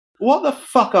what the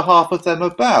fuck are half of them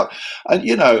about? And,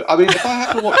 you know, I mean, if I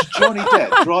have to watch Johnny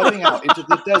Depp driving out into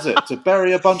the desert to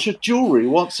bury a bunch of jewellery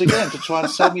once again to try and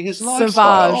sell me his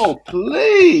lifestyle, oh,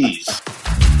 please.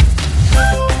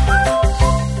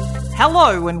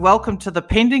 Hello and welcome to the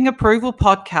Pending Approval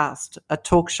Podcast, a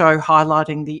talk show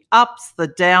highlighting the ups, the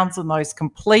downs and those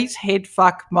complete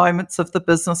headfuck moments of the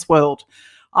business world.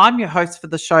 I'm your host for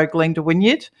the show, Glenda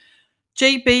Wynyard.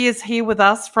 GB is here with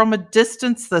us from a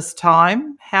distance this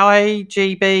time. How are you,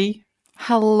 GB?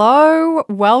 Hello,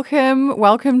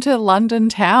 welcome to London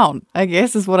town, I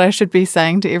guess is what I should be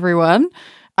saying to everyone.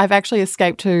 I've actually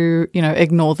escaped to,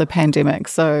 ignore the pandemic.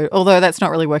 So, although that's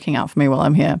not really working out for me while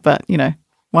I'm here, but,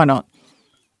 why not?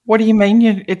 What do you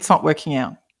mean it's not working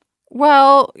out?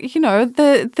 Well,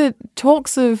 the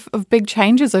talks of big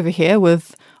changes over here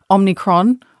with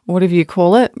Omicron, or whatever you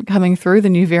call it, coming through, the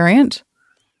new variant.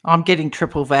 I'm getting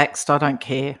triple vaxxed. I don't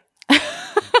care.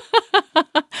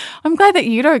 I'm glad that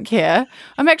you don't care.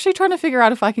 I'm actually trying to figure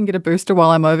out if I can get a booster while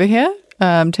I'm over here.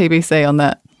 TBC on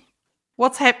that.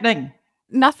 What's happening?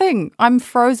 Nothing. I'm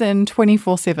frozen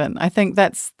 24/7. I think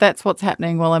that's what's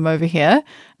happening while I'm over here.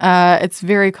 It's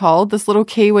very cold. This little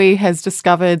Kiwi has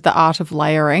discovered the art of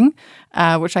layering,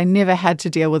 which I never had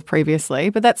to deal with previously,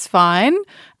 but that's fine.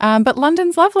 But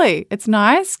London's lovely. It's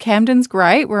nice. Camden's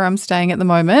great, where I'm staying at the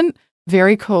moment.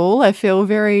 Very cool. I feel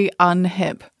very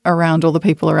unhip around all the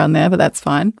people around there, but that's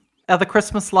fine. Are the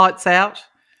Christmas lights out?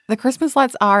 The Christmas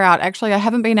lights are out. Actually, I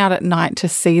haven't been out at night to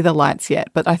see the lights yet,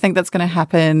 but I think that's going to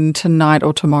happen tonight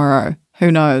or tomorrow.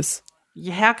 Who knows?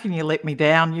 Yeah, how can you let me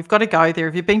down? You've got to go there.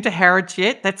 Have you been to Harrods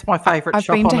yet? That's my favourite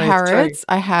shop on earth. I've been to Harrods. Too.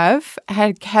 I have.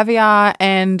 had caviar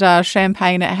and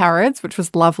champagne at Harrods, which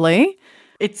was lovely.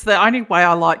 It's the only way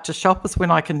I like to shop is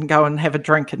when I can go and have a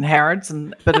drink in Harrods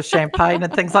and a bit of champagne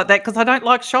and things like that, because I don't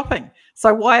like shopping.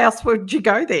 So why else would you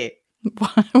go there?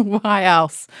 Why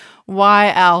else?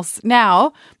 Why else?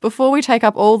 Now, before we take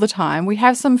up all the time, we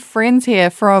have some friends here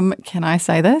from, can I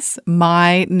say this,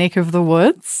 my neck of the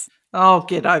woods. Oh,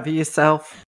 get over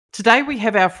yourself. Today we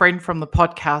have our friend from the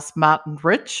podcast, Martin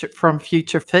Rich from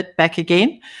Future Fit, back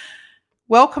again.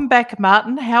 Welcome back,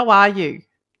 Martin. How are you?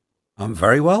 I'm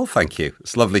very well, thank you.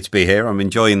 It's lovely to be here. I'm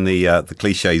enjoying the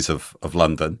cliches of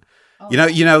London. Oh.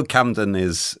 You know, Camden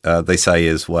is, they say,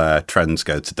 is where trends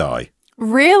go to die.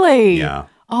 Really? Yeah.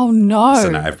 Oh, no. So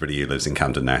now everybody who lives in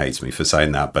Camden now hates me for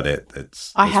saying that, but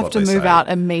it's I have to move out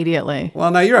immediately.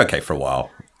 Well, no, you're okay for a while.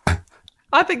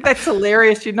 I think that's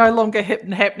hilarious. You're no longer hip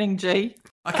and happening, G.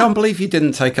 I can't believe you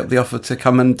didn't take up the offer to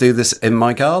come and do this in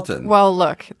my garden. Well,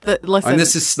 look, listen. I mean,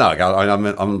 this is snug.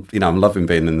 I'm loving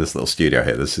being in this little studio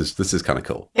here. This is kind of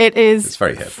cool. It's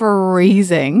very hip.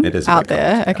 Freezing it is out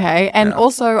there. Cold, okay, and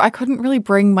also I couldn't really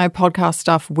bring my podcast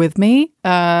stuff with me.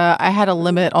 I had a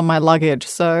limit on my luggage,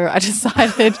 so I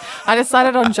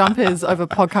decided on jumpers over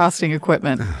podcasting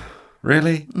equipment.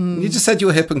 Really? You just said you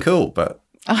were hip and cool, but.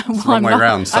 It's the wrong way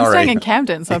around, sorry. I'm staying in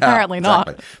Camden, so apparently not.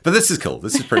 Exactly. But this is cool.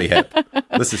 This is pretty hip.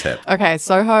 This is hip. Okay,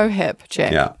 Soho hip,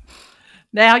 check. Yeah.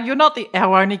 Now, you're not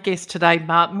our only guest today,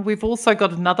 Martin. We've also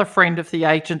got another friend of the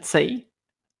agency.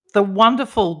 The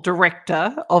wonderful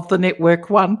director of the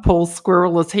Network One, Paul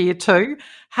Squirrel, is here too.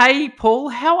 Hey, Paul,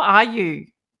 how are you?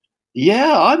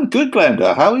 Yeah, I'm good,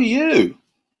 Glenda. How are you?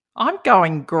 I'm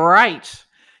going great.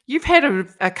 You've had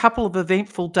a couple of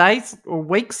eventful days or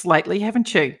weeks lately,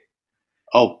 haven't you?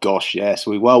 Oh gosh, yes.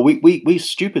 We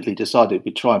stupidly decided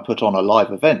we'd try and put on a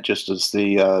live event just as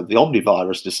the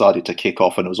omnivirus decided to kick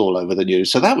off, and it was all over the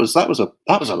news. So that was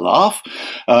a laugh.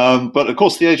 But of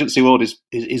course, the agency world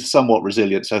is somewhat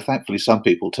resilient. So thankfully, some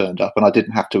people turned up, and I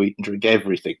didn't have to eat and drink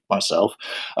everything myself.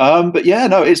 But yeah,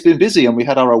 no, it's been busy, and we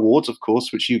had our awards, of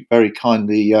course, which you very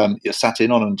kindly sat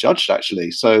in on and judged,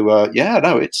 actually. So yeah,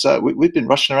 no, it's we've been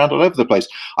rushing around all over the place.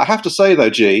 I have to say though,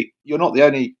 G, you're not the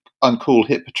only uncool,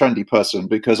 hip, trendy person,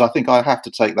 because I think I have to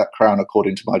take that crown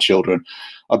according to my children.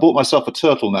 I bought myself a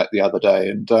turtleneck the other day,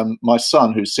 and my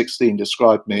son, who's 16,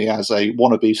 described me as a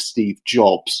wannabe Steve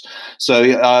Jobs. So,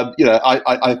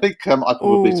 I think I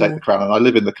probably take the crown, and I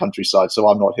live in the countryside, so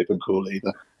I'm not hip and cool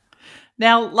either.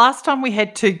 Now, last time we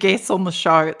had two guests on the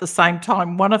show at the same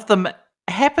time. One of them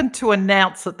happened to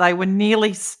announce that they were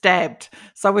nearly stabbed.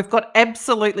 So we've got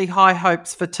absolutely high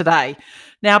hopes for today.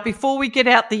 Now, before we get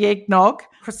out the eggnog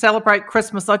to celebrate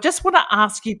Christmas, I just want to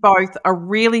ask you both a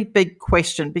really big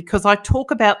question, because I talk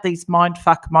about these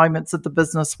mindfuck moments of the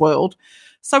business world.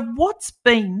 So what's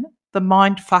been the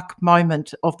mindfuck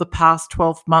moment of the past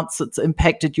 12 months that's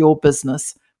impacted your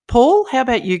business? Paul, how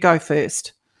about you go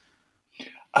first?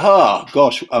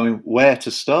 Gosh, I mean, where to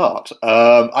start?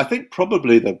 I think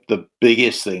probably the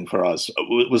biggest thing for us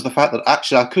was the fact that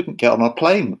actually I couldn't get on a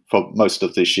plane for most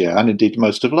of this year and indeed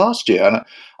most of last year. And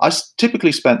I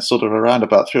typically spent sort of around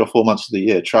about 3 or 4 months of the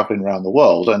year traveling around the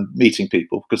world and meeting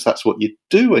people, because that's what you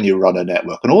do when you run a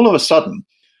network. And all of a sudden,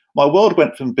 my world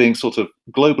went from being sort of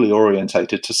globally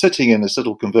orientated to sitting in this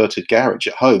little converted garage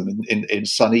at home in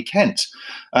sunny Kent.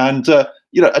 And,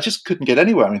 I just couldn't get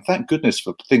anywhere. I mean, thank goodness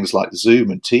for things like Zoom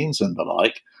and Teams and the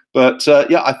like. But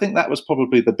I think that was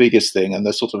probably the biggest thing, and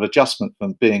the sort of adjustment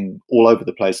from being all over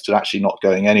the place to actually not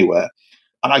going anywhere.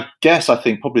 And I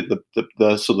think probably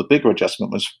the sort of bigger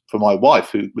adjustment was for my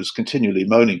wife, who was continually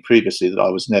moaning previously that I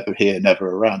was never here, never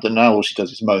around. And now all she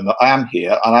does is moan that I am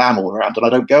here and I am all around and I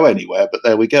don't go anywhere. But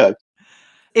there we go.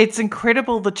 It's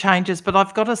incredible, the changes, but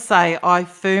I've got to say, I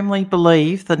firmly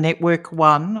believe the Network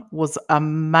One was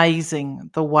amazing,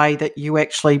 the way that you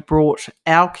actually brought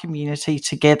our community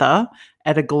together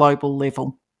at a global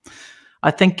level.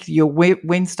 I think your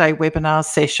Wednesday webinar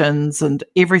sessions and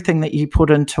everything that you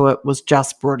put into it was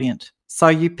just brilliant. So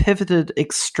you pivoted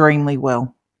extremely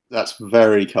well. That's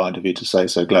very kind of you to say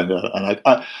so, Glenda. And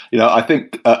I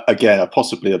think again,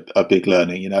 possibly a big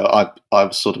learning.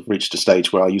 I've sort of reached a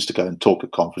stage where I used to go and talk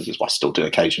at conferences. Well, I still do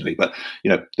occasionally, but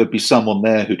there'd be someone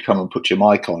there who'd come and put your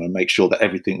mic on and make sure that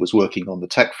everything was working on the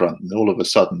tech front. And all of a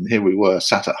sudden, here we were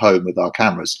sat at home with our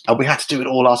cameras, and we had to do it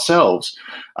all ourselves.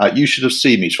 You should have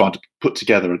seen me trying to put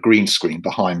together a green screen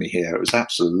behind me here. It was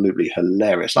absolutely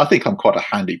hilarious. And I think I'm quite a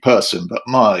handy person, but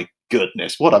my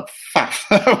goodness, what a faff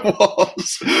that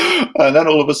was. And then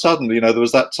all of a sudden, there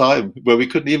was that time where we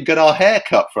couldn't even get our hair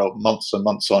cut for months and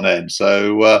months on end.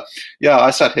 So,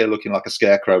 I sat here looking like a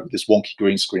scarecrow with this wonky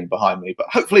green screen behind me. But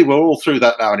hopefully we're all through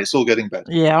that now and it's all getting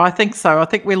better. Yeah, I think so. I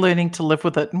think we're learning to live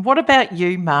with it. And what about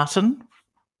you, Martin?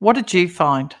 What did you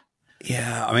find?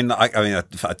 Yeah,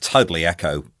 I totally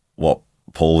echo what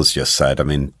Paul has just said. I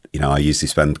mean, I usually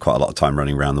spend quite a lot of time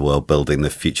running around the world building the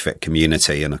FutureFit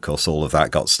community, and of course all of that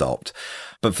got stopped.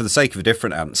 But for the sake of a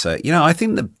different answer, I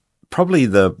think that probably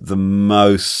the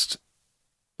most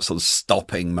sort of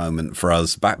stopping moment for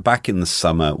us back in the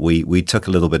summer, we took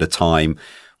a little bit of time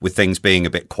with things being a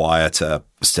bit quieter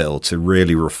still to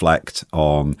really reflect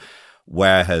on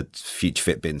where had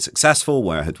FutureFit been successful,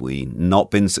 where had we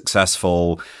not been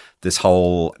successful, this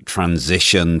whole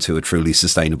transition to a truly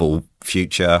sustainable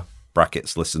future.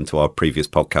 Brackets, listen to our previous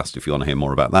podcast if you want to hear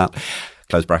more about that.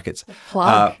 Close brackets.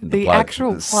 The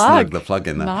actual plug. Snug the plug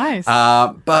in there. Nice.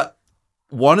 But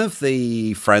one of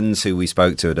the friends who we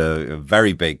spoke to at a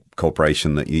very big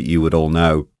corporation that you would all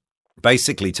know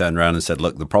basically turned around and said,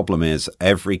 look, the problem is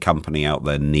every company out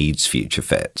there needs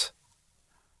FutureFit,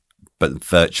 but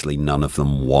virtually none of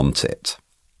them want it.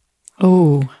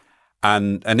 Oh.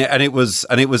 And it was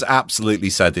absolutely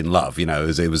said in love,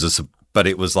 but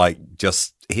it was like,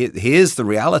 just here's the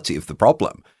reality of the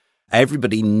problem.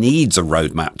 Everybody needs a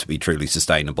roadmap to be truly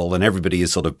sustainable, and everybody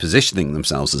is sort of positioning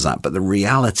themselves as that. But the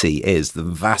reality is the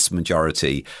vast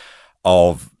majority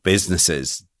of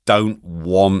businesses don't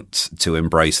want to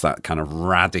embrace that kind of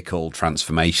radical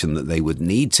transformation that they would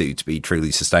need to be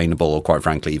truly sustainable, or quite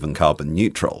frankly, even carbon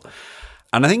neutral.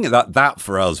 And I think that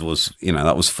for us was,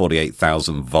 that was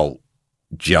 48,000 volt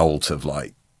jolt of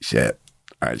like, shit,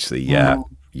 actually, yeah,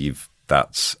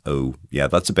 that's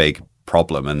a big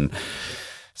problem. And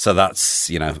so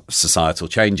that's, societal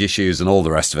change issues and all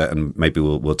the rest of it. And maybe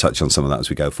we'll touch on some of that as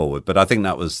we go forward. But I think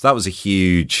that was a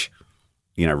huge,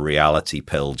 reality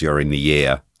pill during the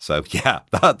year. So yeah,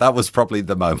 that was probably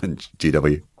the moment,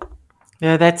 GW.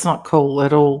 Yeah, that's not cool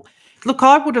at all. Look,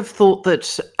 I would have thought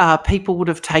that people would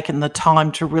have taken the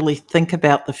time to really think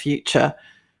about the future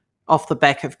off the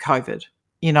back of COVID,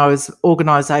 as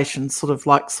organisations sort of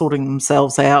like sorting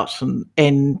themselves out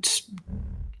and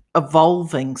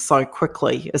evolving so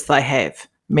quickly as they have,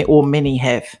 or many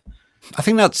have. I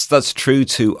think that's true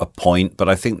to a point, but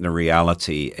I think the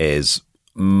reality is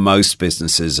most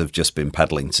businesses have just been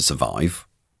peddling to survive,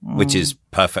 which is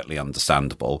perfectly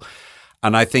understandable.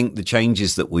 And I think the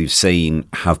changes that we've seen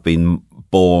have been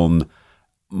born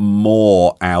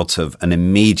more out of an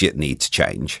immediate need to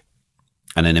change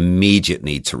and an immediate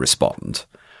need to respond,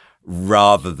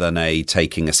 rather than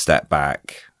taking a step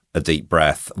back, a deep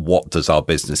breath. What does our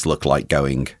business look like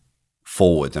going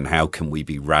forward, and how can we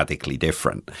be radically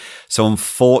different? So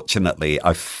unfortunately,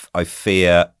 I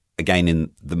fear, again,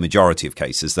 in the majority of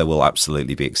cases, there will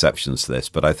absolutely be exceptions to this,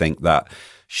 but I think that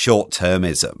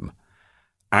short-termism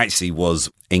actually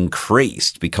was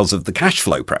increased because of the cash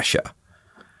flow pressure.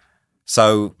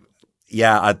 So,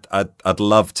 yeah, I'd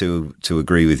love to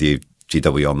agree with you,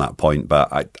 GW, on that point, but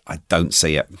I don't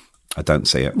see it. I don't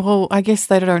see it. Well, I guess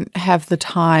they don't have the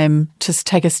time to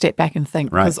take a step back and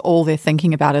think, because all they're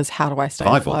thinking about is how do I stay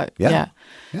afloat? Yeah.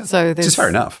 So Which is fair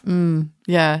enough.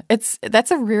 Yeah,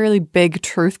 that's a really big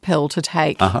truth pill to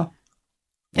take.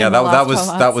 Yeah,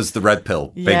 that was the red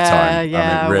pill, big time.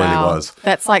 Yeah, it really was.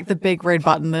 That's like the big red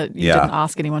button that you didn't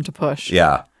ask anyone to push.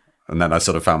 Yeah, and then I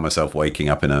sort of found myself waking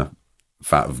up in a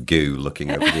vat of goo,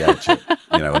 looking over the edge at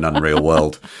an unreal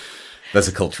world. There's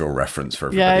a cultural reference for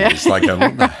everybody. Yeah. It's like,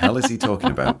 what the hell is he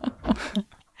talking about?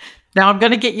 Now, I'm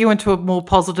going to get you into a more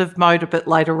positive mode a bit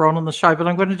later on in the show, but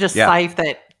I'm going to just save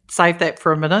that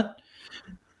for a minute.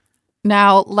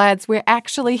 Now, lads, we're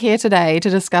actually here today to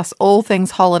discuss all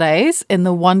things holidays in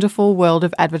the wonderful world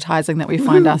of advertising that we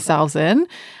find ourselves in.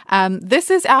 This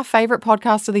is our favourite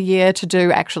podcast of the year to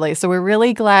do, actually. So we're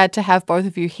really glad to have both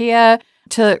of you here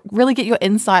to really get your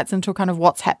insights into kind of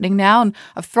what's happening now. And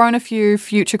I've thrown a few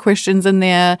future questions in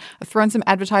there. I've thrown some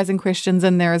advertising questions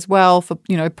in there as well for,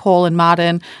 Paul and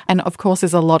Martin. And of course,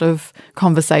 there's a lot of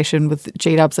conversation with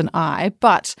G-Dubs and I,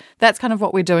 but that's kind of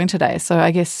what we're doing today. So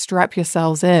I guess strap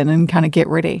yourselves in and kind of get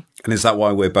ready. And is that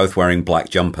why we're both wearing black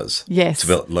jumpers? Yes.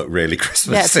 To look really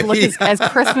Christmassy. Yeah, to look as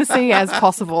Christmassy as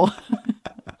possible.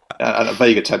 And a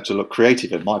vague attempt to look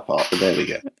creative in my part, but there we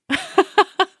go.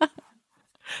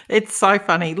 It's so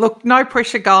funny. Look, no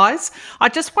pressure, guys. I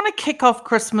just want to kick off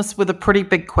Christmas with a pretty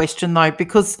big question, though,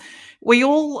 because we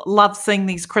all love seeing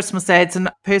these Christmas ads. And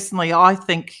personally, I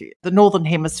think the Northern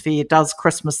Hemisphere does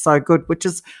Christmas so good, which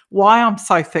is why I'm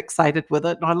so fixated with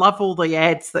it. And I love all the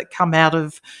ads that come out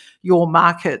of your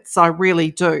markets. I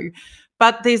really do.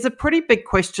 But there's a pretty big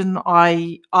question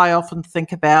I often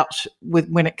think about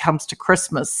when it comes to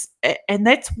Christmas. And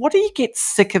that's, what do you get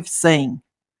sick of seeing?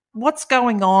 What's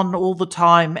going on all the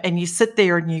time, and you sit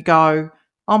there and you go,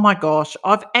 oh my gosh,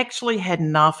 I've actually had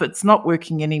enough. It's not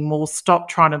working anymore. Stop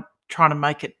trying to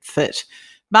make it fit.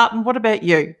 Martin, what about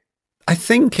you? I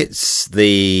think it's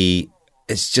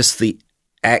just the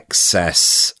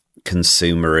excess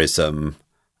consumerism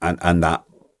and that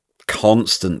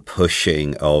constant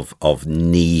pushing of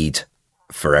need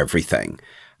for everything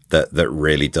that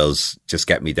really does just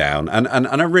get me down. And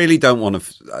I really don't want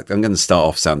to, I'm going to start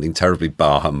off sounding terribly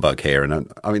bar humbug here. And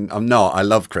I'm not. I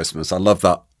love Christmas. I love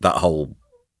that whole,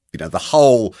 the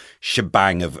whole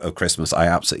shebang of Christmas I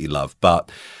absolutely love.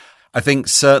 But I think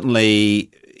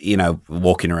certainly,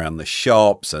 walking around the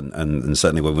shops and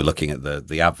certainly when we're looking at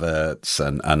the adverts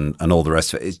and all the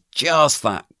rest of it, it's just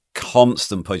that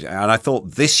constant push. And I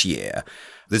thought this year,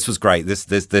 this was great. This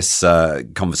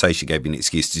conversation gave me an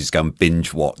excuse to just go and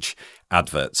binge watch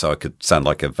adverts, so I could sound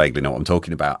like I vaguely know what I'm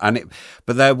talking about.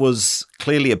 But there was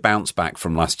clearly a bounce back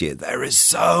from last year. There is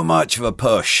so much of a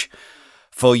push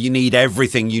for you need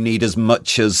everything, you need as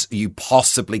much as you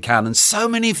possibly can, and so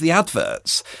many of the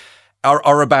adverts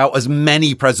are about as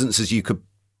many presents as you could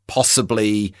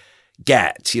possibly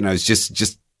get. It's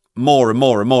just more and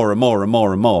more and more and more and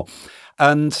more and more,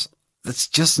 and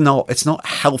it's not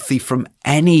healthy from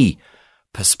any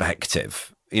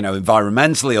perspective,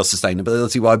 environmentally or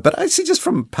sustainability wise, but actually just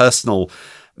from personal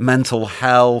mental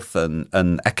health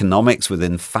and economics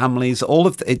within families, all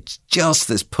of it's just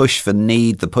this push for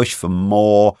need, the push for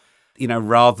more,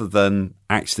 rather than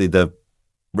actually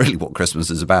really what Christmas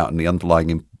is about and the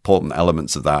underlying important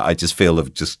elements of that. I just feel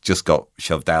have just got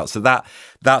shoved out. So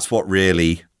that's what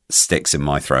really sticks in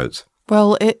my throat.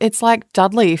 Well, it's like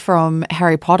Dudley from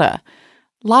Harry Potter.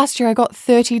 Last year I got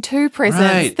 32 presents.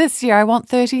 Right. This year I want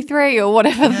 33 or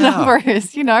whatever the number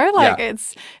is,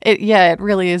 it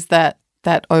really is that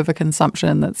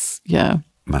overconsumption that's,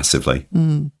 massively.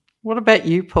 What about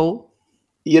you, Paul?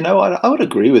 I would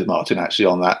agree with Martin actually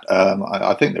on that.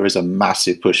 I think there is a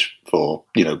massive push for,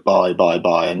 buy.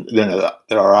 And,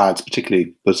 there are ads,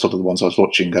 particularly the sort of the ones I was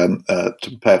watching to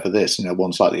prepare for this,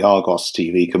 ones like the Argos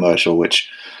TV commercial, which,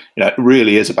 it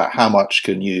really is about how much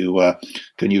can you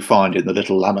find in the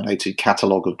little laminated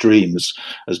catalogue of dreams,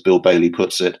 as Bill Bailey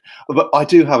puts it. But I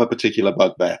do have a particular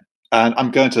bugbear. And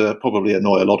I'm going to probably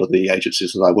annoy a lot of the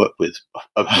agencies that I work with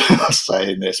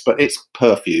saying this, but it's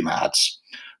perfume ads.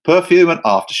 Perfume and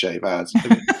aftershave ads. I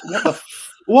mean,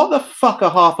 what the fuck are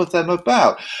half of them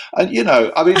about? And, if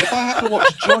I had to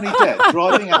watch Johnny Depp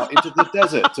driving out into the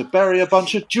desert to bury a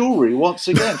bunch of jewellery once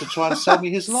again to try and sell me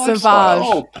his lifestyle.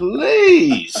 Oh,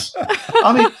 please.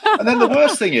 And then the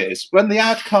worst thing is when the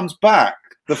ad comes back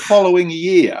the following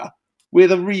year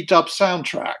with a redubbed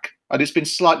soundtrack and it's been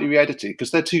slightly re-edited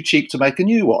because they're too cheap to make a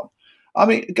new one.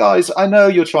 Guys, I know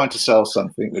you're trying to sell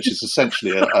something which is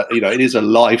essentially, it is a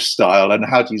lifestyle, and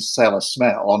how do you sell a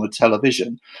smell on a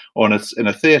television or in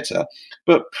a theatre?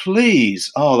 But please,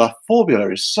 that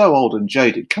formula is so old and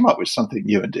jaded. Come up with something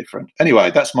new and different.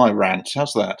 Anyway, that's my rant.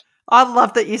 How's that? I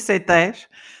love that you said that.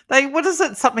 What is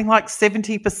it? Something like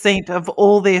 70% of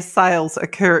all their sales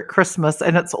occur at Christmas,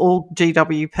 and it's all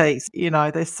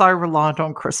GWPs. They're so reliant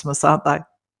on Christmas, aren't they?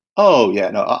 Oh yeah,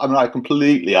 no, I mean I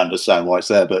completely understand why it's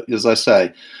there, but as I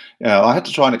say, I had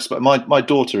to try and explain. My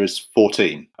daughter is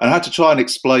 14, and I had to try and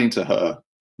explain to her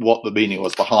what the meaning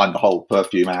was behind the whole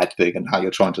perfume ad thing and how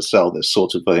you're trying to sell this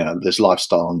sort of this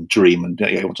lifestyle and dream, and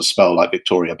you want to smell like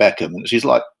Victoria Beckham, and she's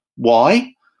like,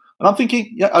 "Why?" And I'm thinking,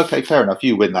 yeah, okay, fair enough,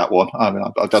 you win that one. I mean,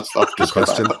 I've just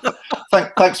question.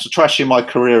 Thanks for trashing my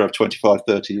career of 25,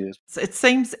 30 years. It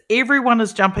seems everyone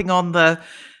is jumping on the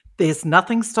 "there's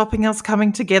nothing stopping us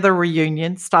coming together"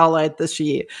 reunion style ad this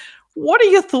year. What are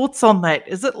your thoughts on that?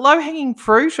 Is it low-hanging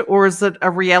fruit, or is it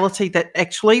a reality that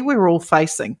actually we're all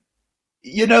facing?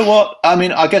 You know what? I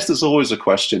mean, I guess there's always a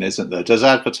question, isn't there? Does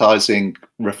advertising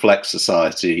reflect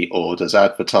society, or does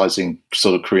advertising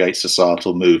sort of create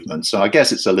societal movements? And I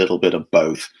guess it's a little bit of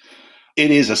both.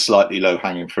 It is a slightly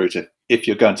low-hanging fruit if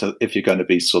you're going to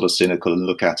be sort of cynical and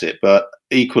look at it. But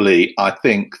equally, I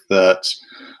think that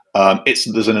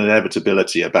there's an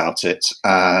inevitability about it,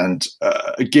 and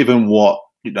given what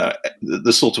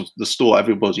the sort of the store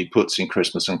everybody puts in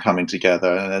Christmas and coming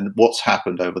together, and what's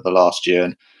happened over the last year,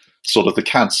 and sort of the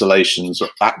cancellations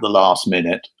at the last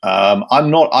minute,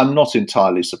 I'm not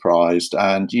entirely surprised,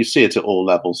 and you see it at all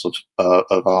levels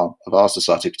of our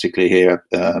society, particularly here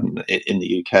in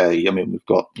the UK. I mean, we've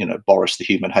got Boris the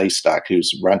Human Haystack,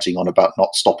 who's ranting on about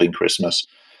not stopping Christmas.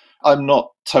 I'm not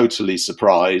totally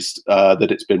surprised that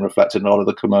it's been reflected in a lot of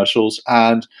the commercials,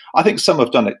 and I think some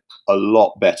have done it a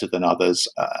lot better than others.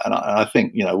 And I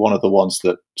think one of the ones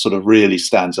that sort of really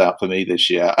stands out for me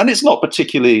this year, and it's not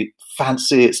particularly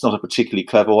fancy, it's not a particularly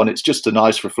clever one, it's just a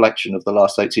nice reflection of the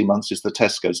last 18 months, is the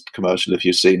Tesco's commercial, if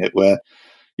you've seen it, where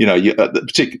you've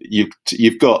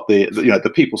got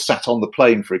the people sat on the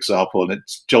plane, for example, and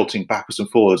it's jolting backwards and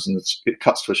forwards, and it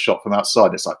cuts to a shot from outside,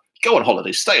 and it's like, go on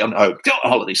holiday, stay on home, go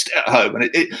on holiday, stay at home. And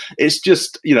it's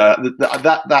just,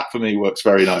 that for me works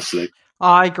very nicely.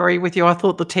 I agree with you. I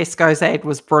thought the Tesco's ad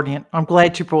was brilliant. I'm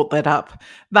glad you brought that up.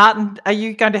 Martin, are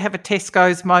you going to have a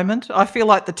Tesco's moment? I feel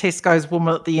like the Tesco's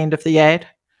woman at the end of the ad.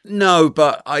 No,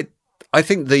 but I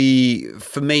think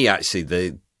for me, actually,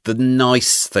 the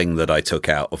nice thing that I took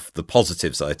out of the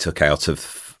positives I took out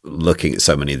of looking at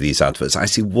so many of these adverts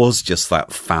actually was just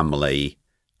that family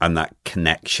and that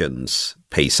connections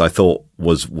piece. I thought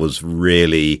was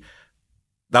really,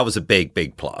 that was a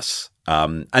big plus.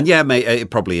 And yeah, it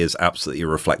probably is absolutely a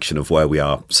reflection of where we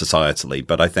are societally.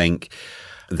 But I think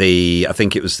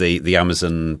it was the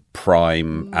Amazon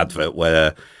Prime advert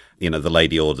where the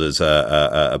lady orders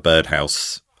a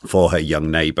birdhouse for her young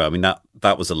neighbour. I mean,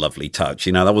 that was a lovely touch.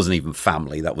 That wasn't even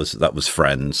family. That was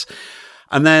friends.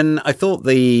 And then I thought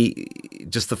the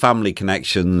family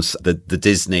connections, the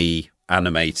Disney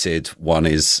animated one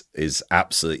is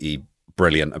absolutely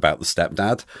brilliant about the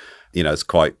stepdad. It's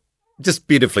quite just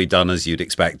beautifully done, as you'd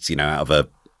expect, out of a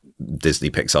Disney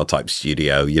Pixar type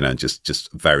studio,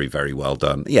 just very, very well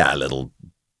done. Yeah, a little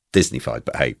Disney-fied,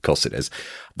 but hey, of course it is.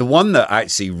 The one that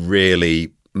actually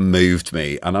really moved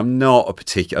me, and I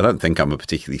don't think I'm a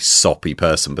particularly soppy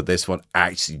person, but this one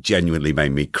actually genuinely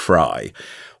made me cry,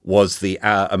 was the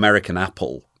American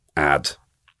Apple ad,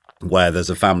 where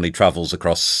there's a family travels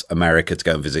across America to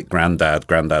go and visit Granddad.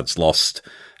 Granddad's lost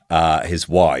his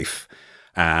wife.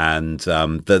 And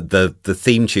the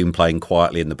theme tune playing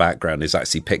quietly in the background is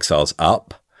actually Pixar's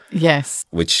Up. Yes.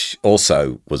 Which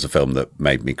also was a film that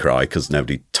made me cry because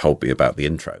nobody told me about the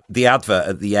intro. The advert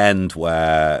at the end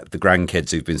where the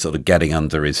grandkids who've been sort of getting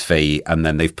under his feet, and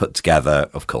then they've put together,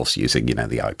 of course, using, the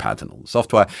iPad and all the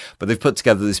software, but they've put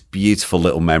together this beautiful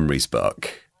little memories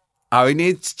book. I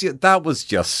mean, that was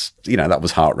just, that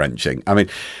was heart-wrenching. I mean,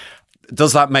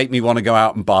 does that make me want to go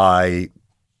out and buy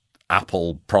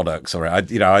Apple products? Or I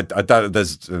don't.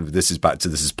 This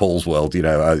is Paul's world,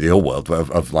 your world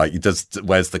of like,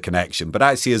 where's the connection? But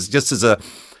actually, as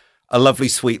a lovely,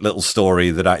 sweet little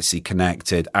story that actually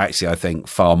connected. Actually, I think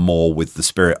far more with the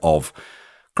spirit of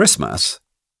Christmas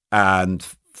and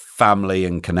family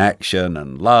and connection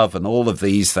and love and all of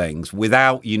these things.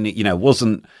 Without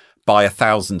wasn't buy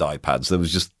 1,000 iPads. There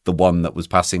was just the one that was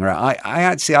passing around.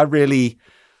 I really,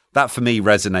 that for me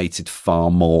resonated far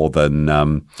more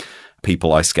than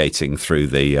people ice skating through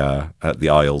the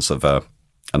aisles of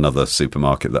another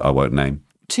supermarket that I won't name.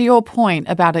 To your point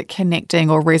about it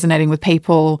connecting or resonating with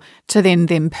people to then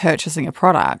them purchasing a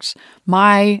product,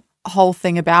 my whole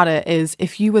thing about it is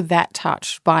if you were that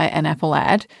touched by an Apple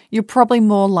ad, you're probably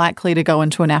more likely to go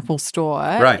into an Apple store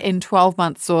in 12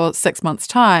 months or 6 months'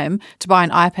 time to buy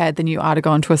an iPad than you are to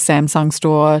go into a Samsung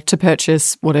store to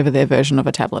purchase whatever their version of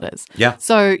a tablet is. Yeah.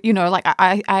 So, like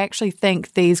I actually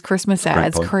think these Christmas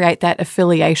ads create that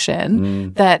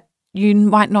affiliation that you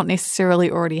might not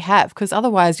necessarily already have, because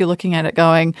otherwise you're looking at it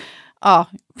going, oh,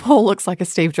 Paul looks like a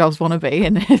Steve Jobs wannabe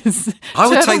in his I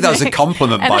would take that as a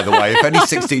compliment, by the way. If any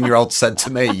 16-year-old said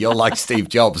to me, you're like Steve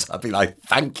Jobs, I'd be like,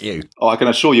 thank you. Oh, I can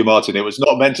assure you, Martin, it was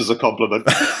not meant as a compliment.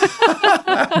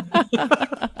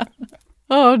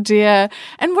 Oh, dear.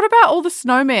 And what about all the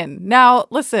snowmen? Now,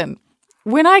 listen,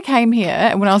 when I came here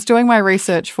and when I was doing my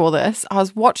research for this, I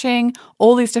was watching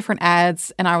all these different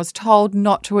ads and I was told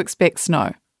not to expect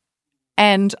snow.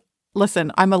 And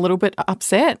listen, I'm a little bit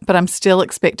upset, but I'm still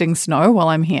expecting snow while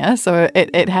I'm here, so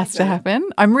it has to happen.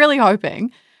 I'm really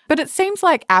hoping. But it seems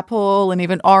like Apple and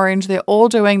even Orange, they're all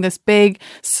doing this big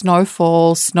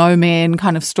snowfall, snowmen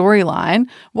kind of storyline.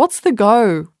 What's the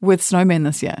go with snowmen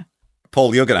this year?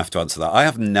 Paul, you're going to have to answer that. I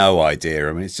have no idea.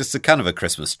 I mean, it's just a kind of a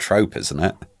Christmas trope, isn't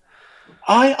it?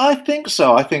 I think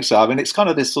so. I mean, it's kind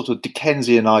of this sort of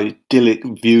Dickensian idyllic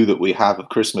view that we have of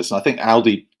Christmas, and I think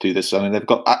Aldi do this. I mean, they've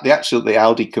got the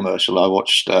Aldi commercial I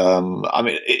watched. I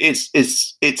mean,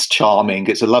 it's charming.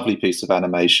 It's a lovely piece of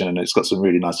animation, and it's got some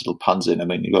really nice little puns in. I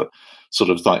mean, you've got sort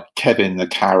of like Kevin the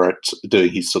carrot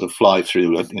doing his sort of fly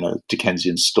through,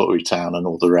 Dickensian story town, and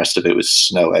all the rest of it was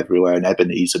snow everywhere and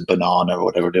Ebenezer banana or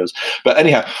whatever it is. But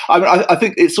anyhow, I mean, I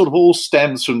think it sort of all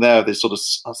stems from there, this sort of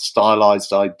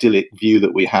stylized idyllic view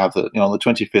that we have that, on the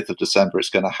 25th of December, it's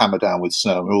going to hammer down with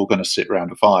snow and we're all going to sit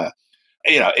around a fire.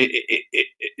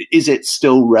 Is it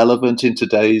still relevant in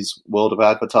today's world of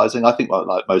advertising? I think,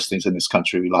 like most things in this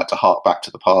country, we like to hark back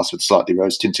to the past with slightly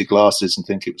rose-tinted glasses and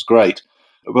think it was great.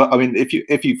 But I mean, if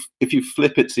you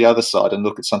flip it to the other side and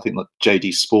look at something like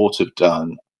JD Sport have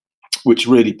done, which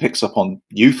really picks up on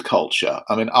youth culture,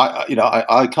 I mean,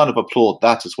 I kind of applaud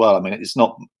that as well. I mean, it's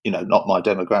not not my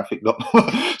demographic,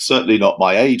 certainly not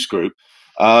my age group.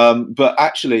 But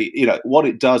actually, what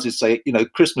it does is say,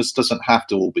 Christmas doesn't have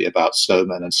to all be about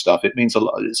snowmen and stuff. It means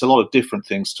it's a lot of different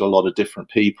things to a lot of different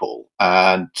people.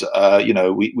 And,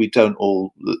 we don't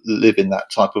all live in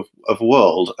that type of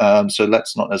world. So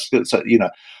let's not necessarily,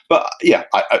 but yeah,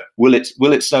 will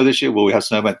it snow this year? Will we have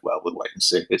snowmen? Well, we'll wait and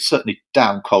see. It's certainly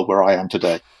damn cold where I am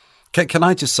today. Can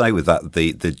I just say with that,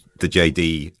 the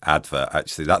JD advert,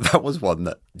 actually, that was one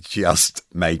that just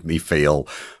made me feel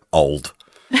old.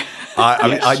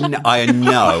 I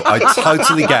know, I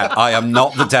totally get, I am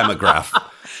not the demographic,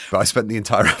 but I spent the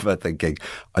entire advert thinking,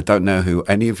 I don't know who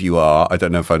any of you are. I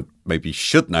don't know if I maybe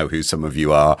should know who some of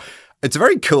you are. It's a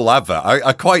very cool advert.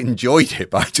 I quite enjoyed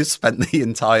it, but I just spent the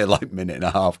entire minute and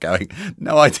a half going,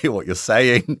 no idea what you're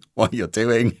saying, what you're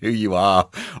doing, who you are,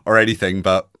 or anything.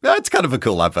 But yeah, it's kind of a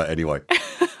cool advert anyway.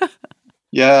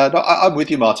 Yeah, no, I'm with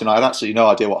you, Martin. I had absolutely no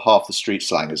idea what half the street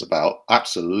slang is about.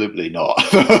 Absolutely not.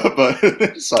 But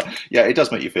it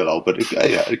does make you feel old, but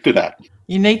good ad.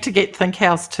 You need to get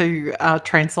ThinkHouse to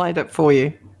translate it for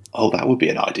you. Oh, that would be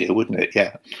an idea, wouldn't it?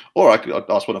 Yeah. Or I'd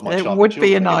ask one of my children. It would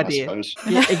be an idea.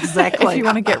 Yeah, exactly. If you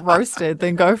want to get roasted,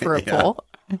 then go for it, Paul.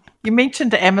 You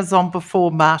mentioned Amazon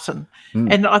before, Martin,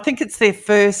 and I think it's their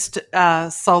first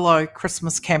solo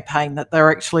Christmas campaign that they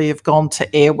actually have gone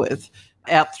to air with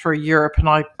out through Europe, and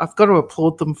I've got to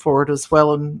applaud them for it as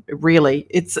well. And really,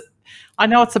 I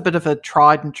know it's a bit of a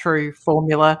tried and true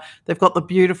formula. They've got the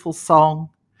beautiful song.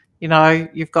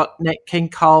 You've got Nat King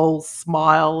Cole's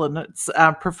Smile, and it's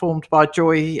performed by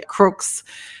Joy Crooks.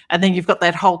 And then you've got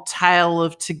that whole tale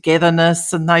of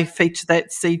togetherness, and they feature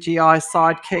that CGI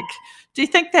sidekick. Do you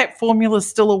think that formula is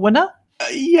still a winner?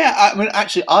 Yeah, I mean,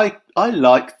 actually, I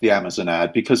like the Amazon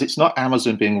ad because it's not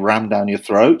Amazon being rammed down your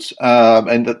throat,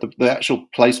 and that the actual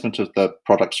placement of the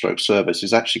product stroke service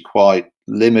is actually quite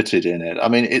limited in it. I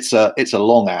mean, it's a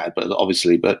long ad,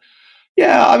 but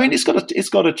yeah, I mean, it's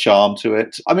got a charm to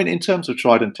it. I mean, in terms of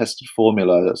tried and tested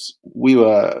formulas, we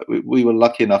were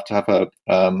lucky enough to have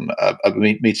a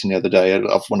meeting the other day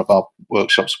of one of our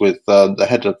workshops with the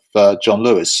head of John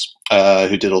Lewis,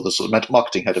 who did all the sort of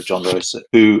marketing head of John Lewis,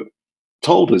 who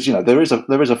told us, there is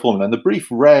a formula, and the brief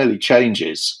rarely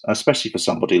changes, especially for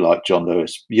somebody like John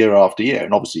Lewis, year after year.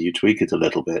 And obviously, you tweak it a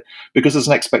little bit because there's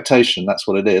an expectation. That's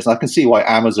what it is. And I can see why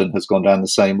Amazon has gone down the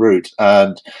same route.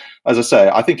 And as I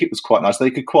say, I think it was quite nice. They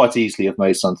could quite easily have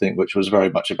made something which was very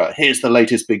much about here's the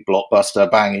latest big blockbuster,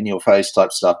 bang in your face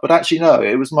type stuff. But actually, no,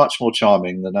 it was much more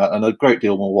charming than that, and a great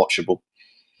deal more watchable.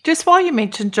 Just while you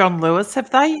mentioned John Lewis,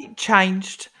 have they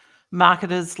changed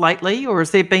marketers lately, or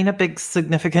has there been a big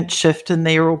significant shift in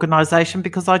their organisation?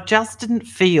 Because I just didn't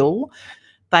feel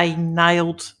they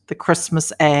nailed the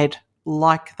Christmas ad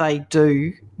like they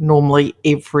do normally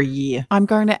every year. I'm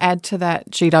going to add to that,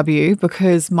 GW,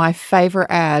 because my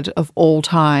favourite ad of all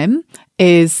time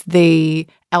is the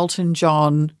Elton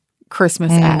John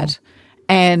Christmas ad.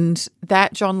 And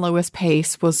that John Lewis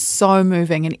piece was so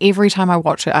moving, and every time I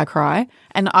watch it, I cry.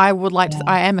 And I would like to.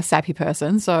 I am a sappy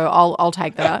person, so I'll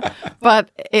take that. But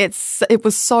it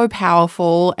was so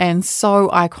powerful and so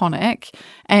iconic,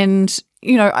 and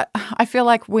you know, I feel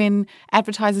like when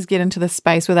advertisers get into this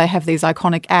space where they have these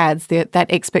iconic ads, that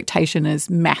expectation is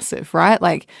massive, right?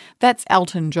 Like, that's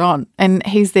Elton John, and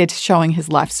he's there showing his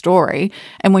life story.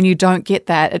 And when you don't get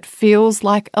that, it feels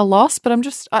like a loss. But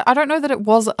I don't know that it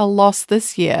was a loss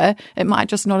this year. It might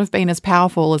just not have been as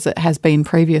powerful as it has been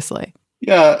previously.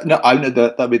 Yeah, no, I know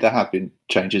that. I mean, there have been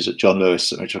changes at John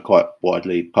Lewis, which are quite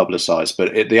widely publicised,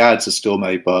 but the ads are still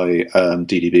made by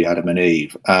DDB, Adam and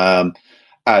Eve.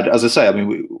 And as I say, I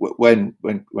mean,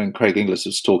 when Craig Inglis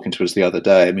was talking to us the other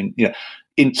day, I mean, you know,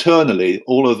 internally,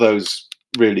 all of those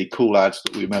really cool ads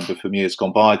that we remember from years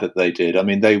gone by that they did, I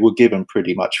mean, they were given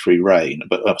pretty much free rein,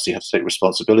 but obviously have to take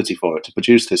responsibility for it to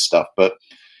produce this stuff. But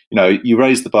you know, you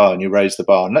raise the bar and you raise the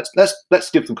bar, and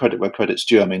let's give them credit where credit's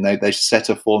due. I mean, they set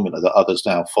a formula that others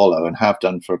now follow and have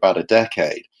done for about a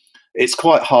decade. It's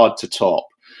quite hard to top.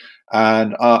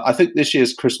 And I think this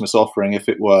year's Christmas offering, if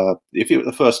it were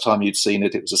the first time you'd seen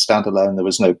it, it was a standalone. There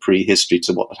was no prehistory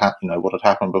to what had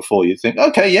happened before. You think,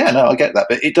 okay, yeah, no, I get that,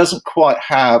 but it doesn't quite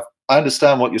have. I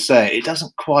understand what you're saying. It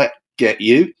doesn't quite get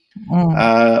you. You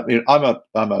know,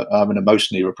 I'm an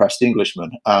emotionally repressed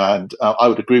Englishman, and I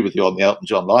would agree with you on the Elton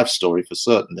John life story for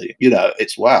certainly. You know,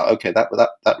 it's wow, okay,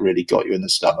 that really got you in the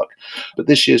stomach. But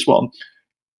this year's one,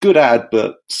 good ad,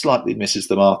 but slightly misses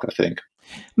the mark, I think.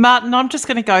 Martin, I'm just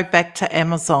going to go back to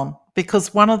Amazon,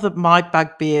 because one of my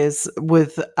bugbears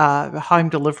with home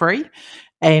delivery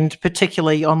and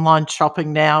particularly online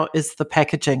shopping now is the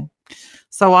packaging.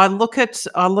 So I look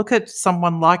at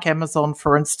someone like Amazon,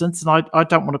 for instance, and I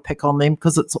don't want to pick on them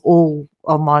because it's all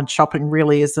online shopping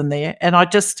really is in there, and I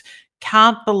just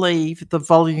can't believe the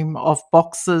volume of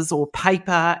boxes or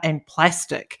paper and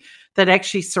plastic that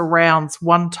actually surrounds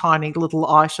one tiny little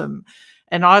item.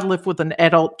 And I live with an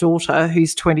adult daughter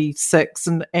who's 26,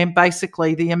 and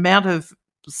basically the amount of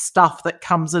stuff that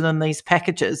comes in these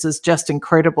packages is just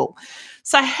incredible.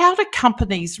 So how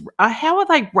are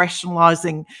they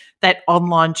rationalising that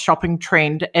online shopping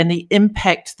trend and the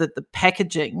impact that the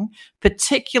packaging,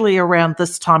 particularly around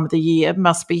this time of the year,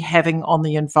 must be having on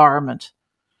the environment?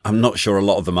 I'm not sure a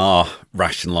lot of them are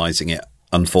rationalising it,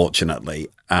 unfortunately.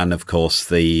 And of course,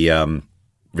 the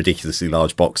ridiculously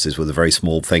large boxes with a very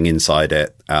small thing inside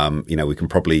it. You know, we can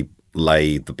probably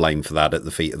lay the blame for that at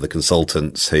the feet of the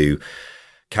consultants who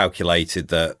calculated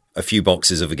that a few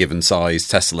boxes of a given size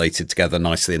tessellated together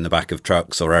nicely in the back of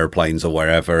trucks or airplanes or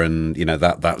wherever. And, you know,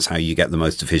 that's how you get the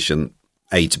most efficient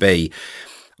A to B,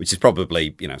 which is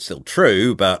probably, you know, still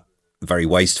true, but very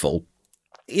wasteful.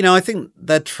 You know, I think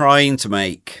they're trying to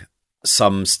make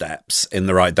some steps in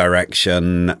the right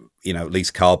direction. You know, at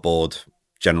least cardboard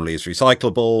generally is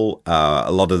recyclable.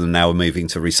 A lot of them now are moving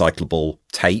to recyclable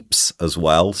tapes as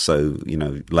well. So, you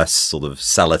know, less sort of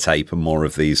sellotape and more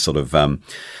of these sort of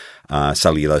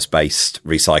cellulose-based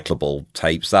recyclable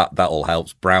tapes. That all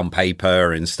helps. Brown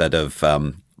paper instead of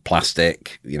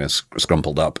plastic, you know,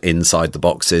 scrumpled up inside the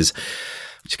boxes,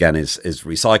 which again is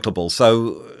recyclable.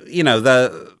 So, you know,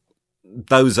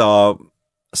 those are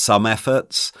some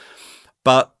efforts.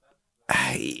 But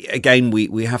again,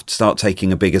 we have to start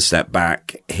taking a bigger step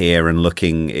back here and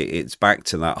looking. It's back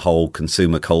to that whole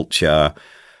consumer culture,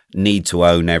 need to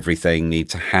own everything, need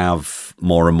to have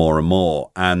more and more and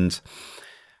more. And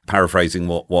paraphrasing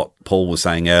what Paul was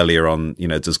saying earlier on, you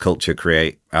know, does culture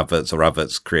create adverts or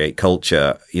adverts create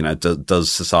culture? You know,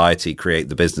 does society create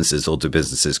the businesses or do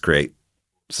businesses create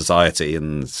society?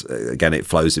 And again, it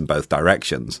flows in both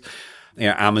directions. You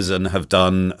know, Amazon have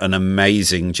done an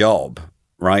amazing job,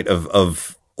 right,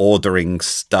 of ordering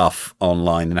stuff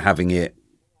online and having it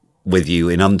with you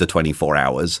in under 24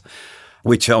 hours,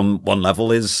 which on one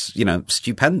level is, you know,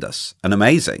 stupendous and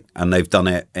amazing. And they've done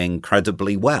it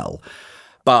incredibly well.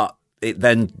 But it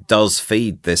then does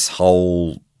feed this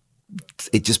whole,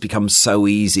 it just becomes so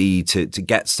easy to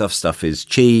get stuff. Stuff is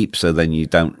cheap. So then you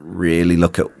don't really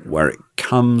look at where it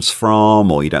comes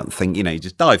from, or you don't think, you know, you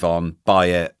just dive on, buy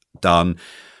it, done.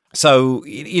 So,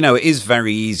 you know, it is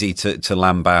very easy to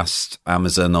lambast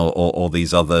Amazon or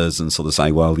these others and sort of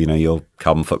say, well, you know, your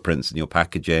carbon footprints and your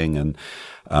packaging and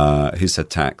who said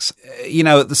tax? You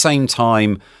know, at the same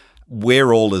time,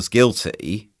 we're all as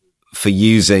guilty for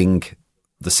using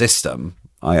the system.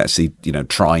 I actually,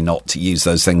 try not to use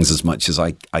those things as much as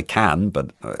I can,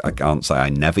 but I can't say I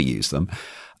never use them.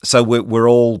 So we're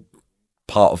all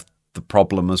part of the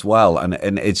problem as well. And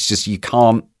it's just, you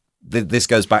can't, this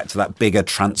goes back to that bigger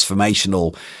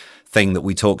transformational thing that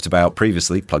we talked about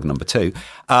previously, plug number 2,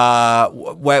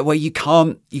 where you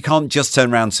can't just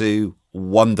turn around to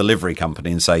one delivery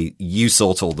company and say, you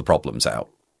sort all the problems out.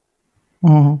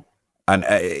 Mm-hmm. And,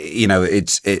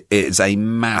 it's a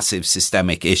massive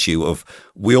systemic issue of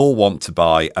we all want to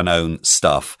buy and own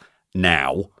stuff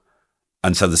now.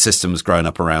 And so the system's grown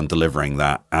up around delivering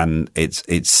that. And it's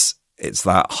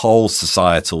that whole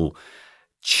societal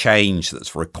change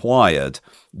that's required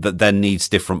that then needs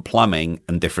different plumbing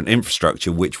and different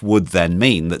infrastructure, which would then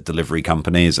mean that delivery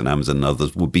companies and Amazon and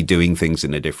others would be doing things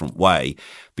in a different way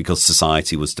because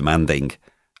society was demanding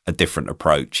a different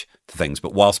approach to things.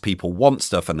 But whilst people want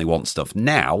stuff and they want stuff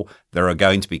now, there are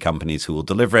going to be companies who will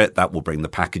deliver it. That will bring the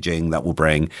packaging, that will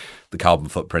bring the carbon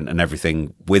footprint and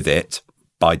everything with it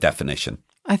by definition.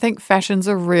 I think fashion's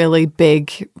a really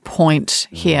big point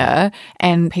here,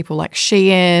 and people like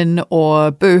Shein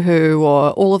or Boohoo or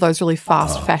all of those really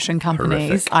fast fashion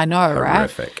companies. Horrific. I know,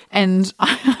 Horrific. right? And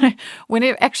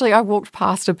I walked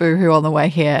past a Boohoo on the way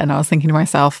here, and I was thinking to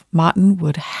myself, Martin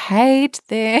would hate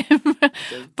them.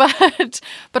 but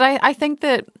I think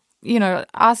that,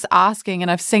 us asking,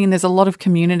 and I've seen there's a lot of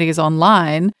communities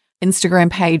online, Instagram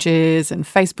pages and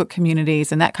Facebook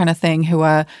communities and that kind of thing, who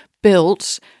are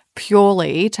built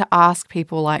purely to ask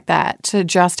people like that to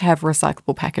just have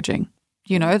recyclable packaging.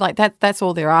 That's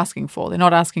all they're asking for. They're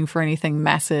not asking for anything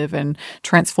massive and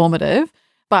transformative.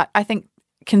 But I think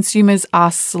consumers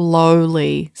are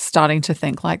slowly starting to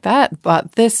think like that.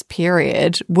 But this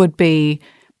period would be,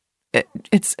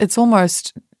 it's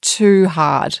almost too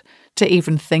hard to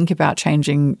even think about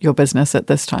changing your business at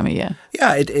this time of year.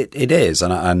 Yeah, it is.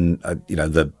 And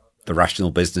the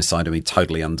rational business side of me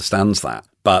totally understands that.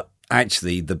 But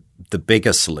actually, the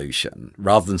bigger solution,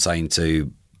 rather than saying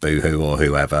to Boohoo or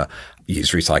whoever,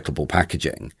 use recyclable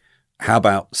packaging, how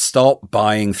about stop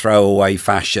buying throwaway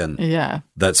fashion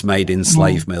that's made in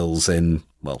slave mills in,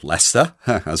 Leicester,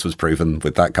 as was proven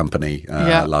with that company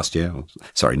last year.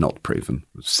 Sorry, not proven,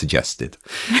 suggested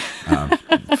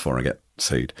before I get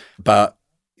sued. But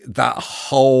that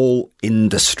whole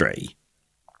industry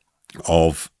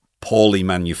of poorly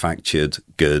manufactured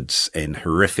goods in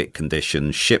horrific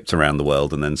conditions, shipped around the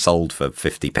world and then sold for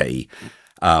 50p,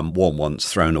 worn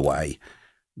once, thrown away.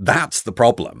 That's the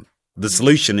problem. The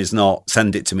solution is not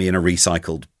send it to me in a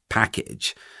recycled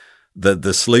package.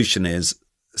 The solution is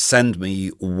send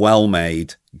me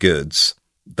well-made goods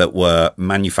that were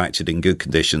manufactured in good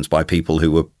conditions by people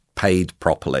who were paid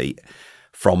properly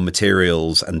from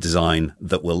materials and design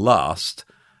that will last,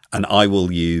 and I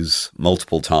will use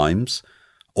multiple times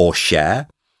or share.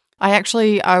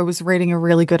 I was reading a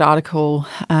really good article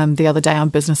the other day on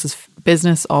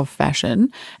Business of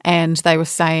Fashion, and they were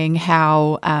saying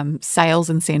how sales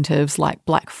incentives like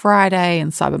Black Friday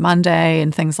and Cyber Monday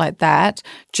and things like that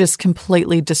just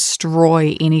completely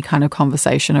destroy any kind of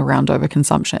conversation around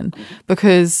overconsumption.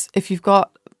 Because if you've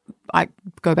got, I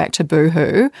go back to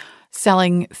Boohoo,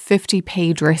 selling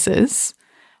 50p dresses,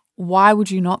 why would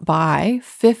you not buy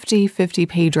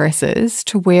 50p dresses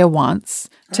to wear once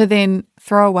to then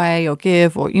throw away or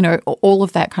give, or, all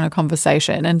of that kind of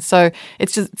conversation? And so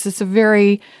it's just a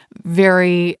very,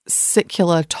 very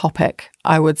secular topic,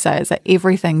 I would say, is that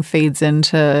everything feeds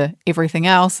into everything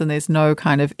else and there's no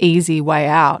kind of easy way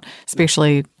out,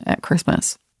 especially at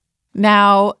Christmas.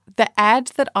 Now, the ad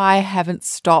that I haven't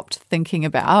stopped thinking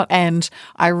about, and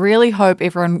I really hope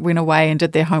everyone went away and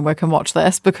did their homework and watched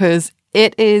this, because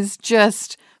it is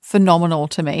just phenomenal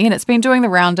to me, and it's been doing the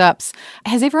roundups.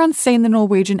 Has everyone seen the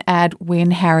Norwegian ad,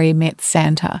 When Harry Met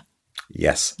Santa?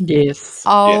 Yes. Yes.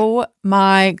 Oh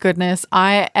my goodness.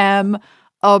 I am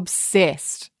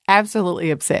obsessed.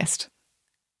 Absolutely obsessed.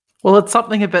 Well, it's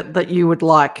something a bit that you would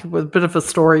like, with a bit of a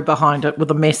story behind it,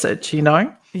 with a message,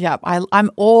 Yeah,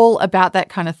 I'm all about that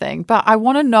kind of thing. But I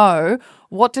want to know,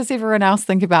 what does everyone else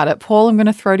think about it? Paul, I'm going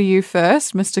to throw to you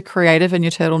first, Mr. Creative in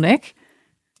your turtleneck.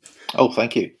 Oh,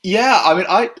 thank you. Yeah, I mean,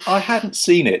 I hadn't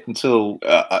seen it until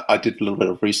I did a little bit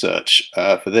of research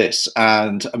for this.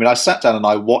 And I mean, I sat down and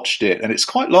I watched it, and it's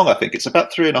quite long, I think. It's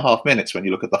about 3.5 minutes when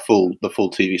you look at the full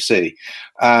TVC.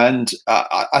 And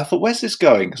I thought, where's this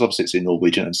going? Because obviously it's in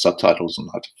Norwegian and subtitles, and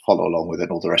I had to follow along with it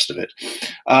and all the rest of it.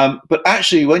 But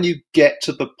actually, when you get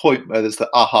to the point where there's the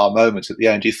aha moment at the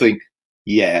end, you think,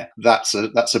 yeah, that's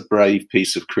a brave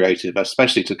piece of creative,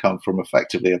 especially to come from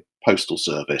effectively a postal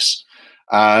service.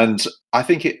 And I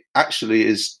think it actually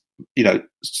is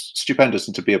stupendous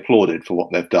and to be applauded for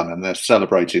what they've done. And they're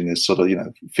celebrating this sort of,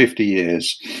 50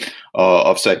 years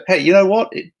of saying, hey, you know what?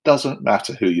 It doesn't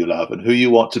matter who you love and who you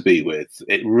want to be with.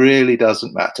 It really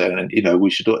doesn't matter. And, we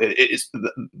should,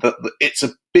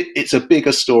 it's a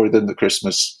bigger story than the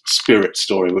Christmas spirit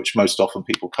story, which most often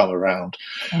people come around.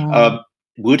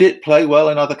 Would it play well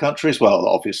in other countries? Well,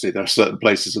 obviously there are certain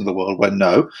places in the world where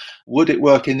no. Would it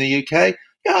work in the UK?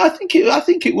 Yeah, I think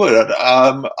it would.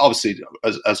 Obviously,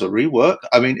 as a rework,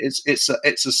 I mean, it's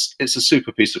a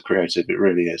super piece of creative. It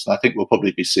really is, and I think we'll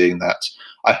probably be seeing that.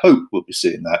 I hope we'll be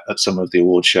seeing that at some of the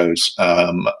award shows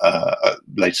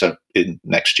later in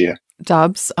next year.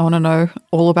 Dubs, I want to know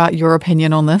all about your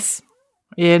opinion on this.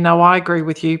 Yeah, no, I agree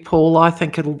with you, Paul. I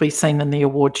think it'll be seen in the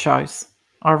award shows.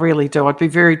 I really do. I'd be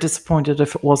very disappointed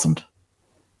if it wasn't.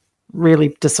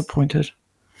 Really disappointed.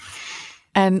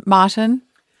 And Martin?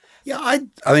 Yeah,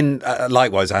 I mean,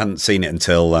 likewise, I hadn't seen it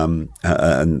until I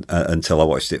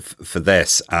watched it for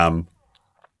this, and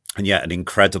yet an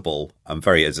incredible,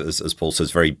 very, as Paul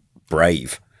says, very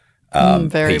brave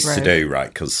very piece brave to do, right?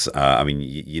 Because I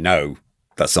mean,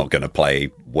 that's not going to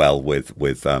play well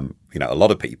with a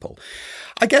lot of people.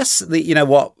 I guess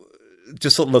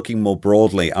just sort of looking more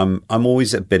broadly, I'm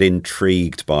always a bit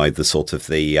intrigued by the sort of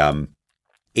the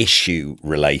issue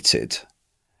related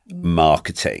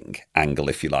marketing angle,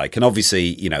 if you like. And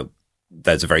obviously,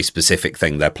 there's a very specific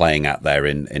thing they're playing at there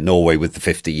in Norway with the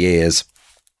 50 years.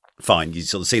 Fine, you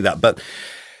sort of see that. But,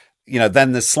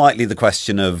 then there's slightly the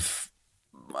question of,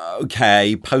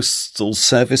 okay, Postal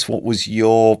Service, what was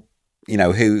your,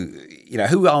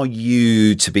 who are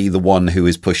you to be the one who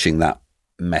is pushing that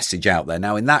message out there?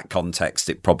 Now, in that context,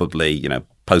 it probably,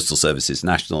 Postal Service is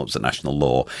national, it's a national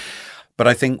law. But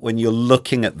I think when you're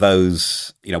looking at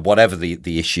those, whatever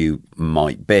the issue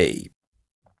might be,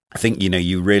 I think,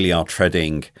 you really are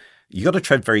you got to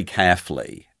tread very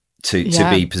carefully to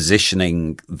be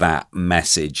positioning that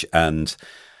message and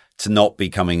to not be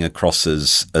coming across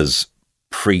as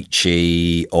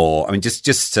preachy or, I mean,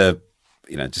 just to,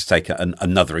 just take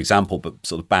another example, but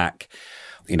sort of back,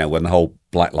 when the whole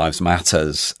Black Lives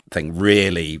Matters thing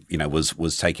really,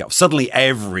 was taken up, suddenly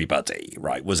everybody,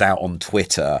 right, was out on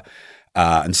Twitter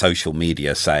and social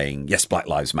media saying, yes, Black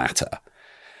Lives Matter.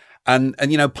 And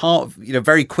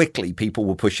very quickly people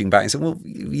were pushing back and saying, well,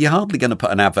 you're hardly going to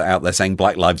put an advert out there saying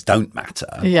Black lives don't matter.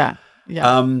 Yeah.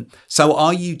 Yeah. So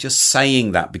are you just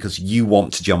saying that because you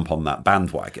want to jump on that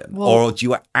bandwagon? Or do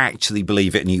you actually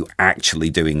believe it and you actually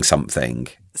doing something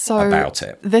about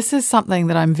it? This is something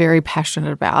that I'm very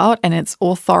passionate about, and it's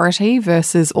authority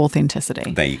versus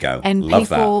authenticity. There you go. And Love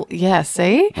people, that. Yeah,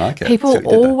 see? Okay. People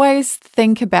always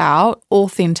think about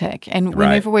authentic. And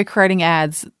whenever we're creating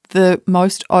ads, the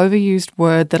most overused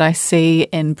word that I see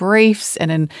in briefs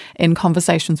and in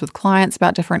conversations with clients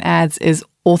about different ads is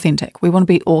authentic. We want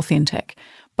to be authentic.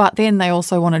 But then they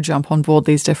also want to jump on board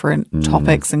these different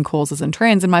topics and causes and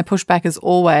trends. And my pushback is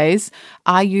always,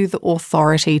 are you the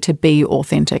authority to be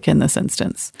authentic in this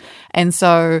instance? And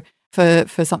so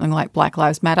for something like Black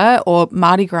Lives Matter or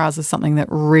Mardi Gras is something that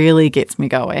really gets me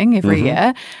going every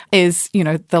year is,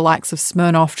 the likes of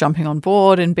Smirnoff jumping on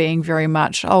board and being very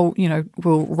much,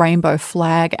 we'll rainbow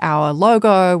flag our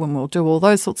logo and we'll do all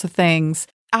those sorts of things.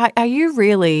 Are you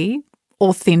really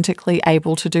authentically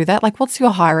able to do that? Like, what's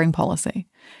your hiring policy?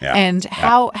 Yeah. And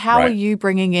how are you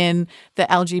bringing in the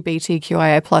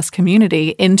LGBTQIA plus community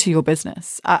into your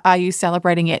business? Are you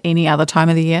celebrating it any other time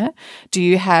of the year? Do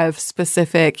you have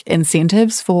specific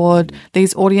incentives for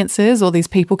these audiences or these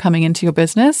people coming into your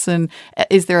business? And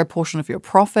is there a portion of your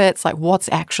profits? Like, what's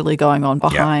actually going on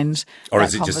behind Or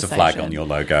is it just a flag on your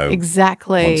logo?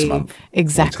 Exactly. Once a month?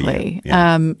 Exactly.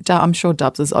 Yeah. I'm sure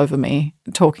Dubs is over me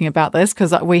talking about this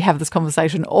because we have this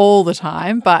conversation all the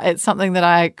time, but it's something that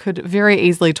I could very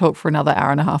easily talk for another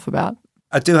hour and a half about.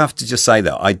 I do have to just say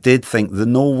that I did think the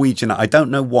Norwegian, I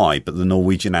don't know why, but the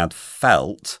Norwegian ad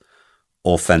felt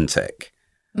authentic.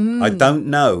 I don't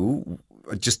know,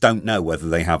 I just don't know whether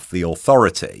they have the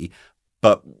authority,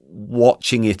 but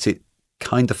watching it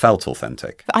kind of felt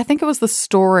authentic. I think it was the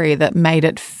story that made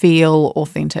it feel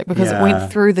authentic because it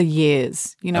went through the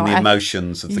years. And the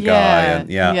emotions of the guy. And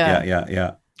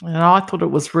yeah. And I thought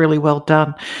it was really well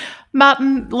done.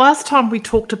 Martin, last time we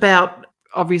talked about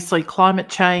obviously climate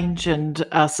change and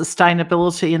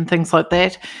sustainability and things like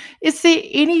that. Is there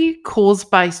any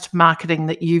cause-based marketing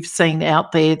that you've seen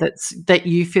out there that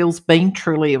you feel's been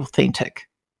truly authentic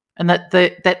and that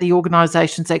the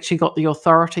organisation's actually got the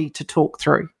authority to talk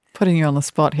through? Putting you on the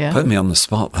spot here. Putting me on the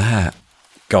spot there.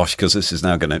 Gosh, because this is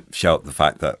now going to show up the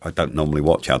fact that I don't normally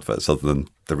watch adverts other than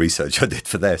the research I did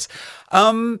for this.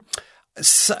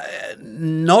 So,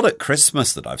 not at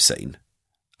Christmas that I've seen.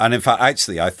 And in fact,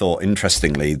 actually, I thought,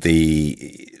 interestingly,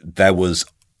 there was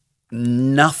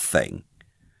nothing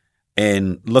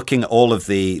in looking at all of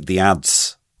the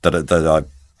ads that I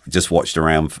just watched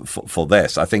around for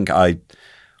this. I think I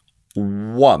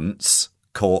once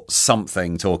caught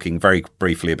something talking very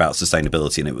briefly about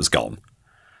sustainability, and it was gone.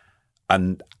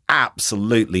 And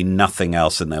absolutely nothing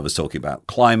else in there was talking about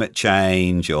climate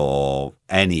change or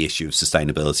any issue of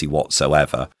sustainability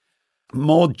whatsoever.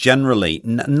 More generally,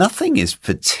 nothing is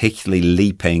particularly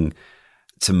leaping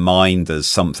to mind as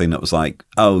something that was like,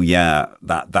 oh yeah,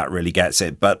 that really gets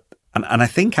it. But and I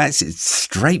think actually it's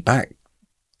straight back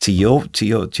to your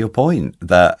point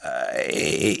that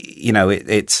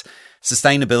it's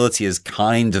sustainability has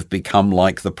kind of become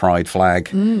like the pride flag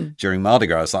during Mardi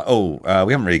Gras. It's like,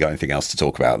 we haven't really got anything else to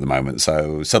talk about at the moment,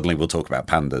 so suddenly we'll talk about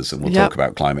pandas and we'll talk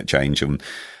about climate change and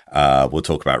we'll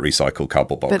talk about recycled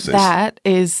cardboard boxes. But that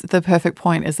is the perfect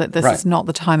point, is that this is not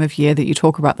the time of year that you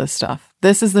talk about this stuff.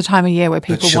 This is the time of year where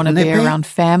people want to be around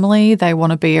family. They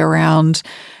want to be around,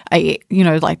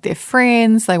 like their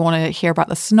friends. They want to hear about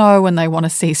the snow and they want to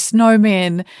see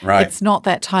snowmen. Right. It's not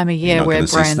that time of year where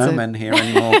brands see snowmen here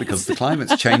anymore because the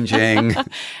climate's changing.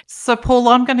 So, Paul,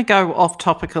 I'm going to go off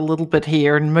topic a little bit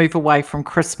here and move away from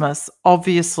Christmas.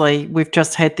 Obviously, we've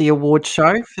just had the award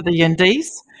show for the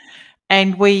Indies.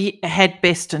 And we had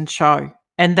Best in Show,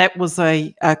 and that was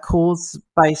a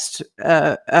cause-based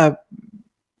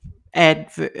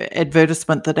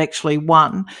advertisement that actually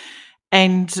won,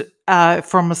 and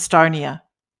from Estonia.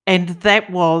 And that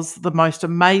was the most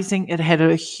amazing. It had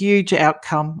a huge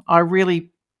outcome. I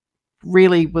really,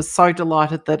 really was so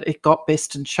delighted that it got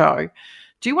Best in Show.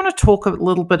 Do you want to talk a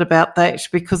little bit about that?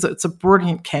 Because it's a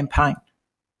brilliant campaign.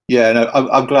 Yeah, no,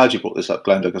 I'm glad you brought this up,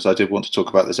 Glenda, because I did want to talk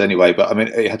about this anyway. But I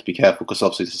mean, you have to be careful because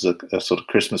obviously this is a sort of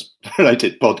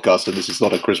Christmas-related podcast, and this is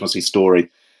not a Christmassy story.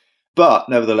 But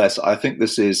nevertheless, I think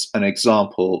this is an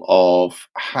example of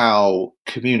how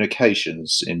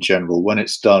communications in general, when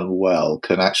it's done well,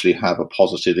 can actually have a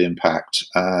positive impact,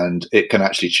 and it can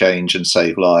actually change and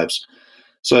save lives.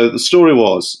 So the story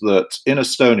was that in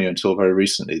Estonia, until very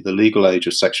recently, the legal age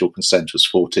of sexual consent was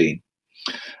 14.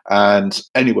 And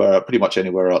pretty much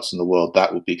anywhere else in the world,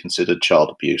 that would be considered child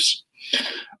abuse.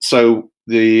 So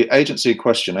the agency in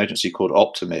question, agency called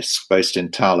Optimis, based in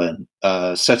Tallinn,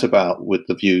 set about with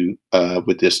the view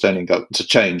with the Estonian government to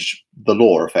change the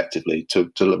law effectively,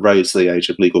 to raise the age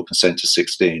of legal consent to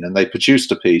 16. And they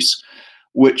produced a piece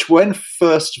which, when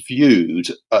first viewed,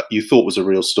 you thought was a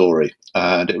real story.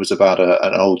 And it was about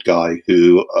an old guy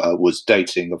who was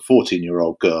dating a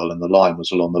 14-year-old girl, and the line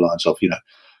was along the lines of,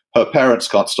 her parents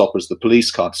can't stop us, the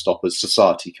police can't stop us,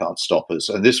 society can't stop us.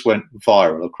 And this went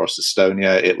viral across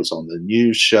Estonia. It was on the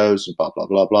news shows and blah, blah,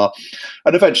 blah, blah.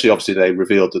 And eventually, obviously, they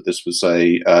revealed that this was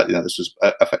this was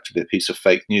effectively a piece of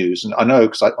fake news. And I know,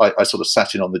 because I sort of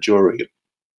sat in on the jury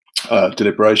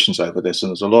deliberations over this, and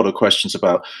there's a lot of questions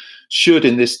about, should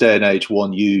in this day and age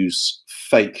one use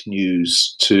fake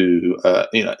news to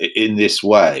in this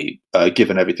way,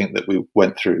 given everything that we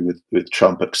went through with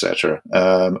Trump, etc.,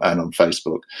 and on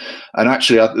Facebook. And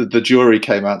actually the jury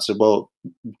came out and said, well,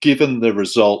 given the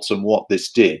results and what this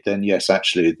did, then yes,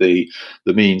 actually the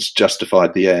means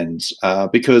justified the ends,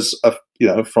 because of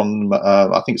from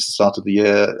I think it's the start of the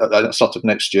year, start of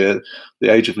next year,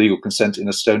 the age of legal consent in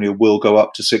Estonia will go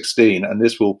up to 16, and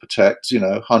this will protect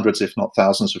hundreds, if not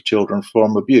thousands, of children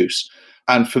from abuse.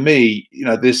 And for me,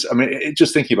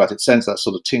 just thinking about it sends that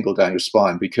sort of tingle down your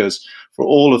spine, because for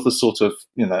all of the sort of,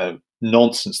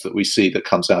 nonsense that we see that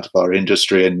comes out of our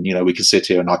industry, and, we can sit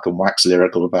here and I can wax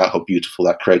lyrical about how beautiful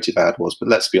that creative ad was. But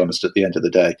let's be honest, at the end of the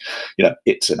day,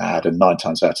 it's an ad, and 9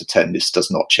 times out of 10, this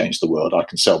does not change the world. I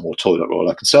can sell more toilet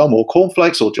roll, I can sell more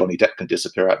cornflakes, or Johnny Depp can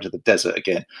disappear out into the desert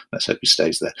again. Let's hope he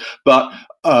stays there. But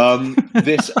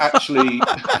this actually,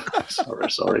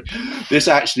 sorry, this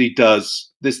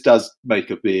does make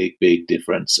a big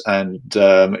difference, and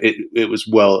it was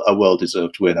a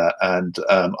well-deserved winner, and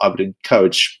I would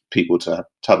encourage people to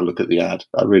have a look at the ad.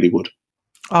 I really would.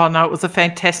 Oh no, it was a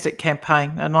fantastic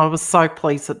campaign, and I was so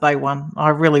pleased that they won. I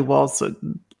really was.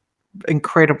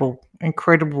 Incredible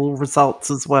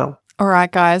results as well. All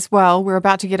right, guys. Well, we're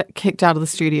about to get kicked out of the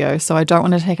studio, so I don't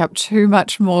want to take up too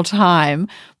much more time.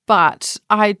 But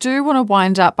I do want to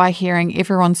wind up by hearing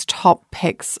everyone's top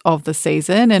picks of the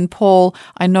season. And Paul,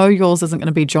 I know yours isn't going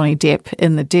to be Johnny Depp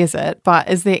in the desert, but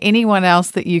is there anyone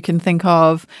else that you can think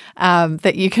of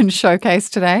that you can showcase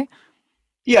today?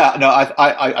 Yeah, no,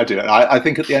 I do. I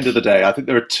think at the end of the day, I think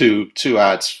there are two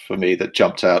ads for me that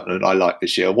jumped out and I like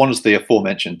this year. One is the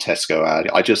aforementioned Tesco ad.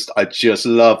 I just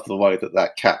love the way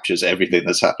that captures everything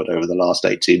that's happened over the last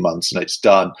 18 months, and it's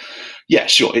done. Yeah,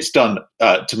 sure, it's done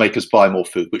to make us buy more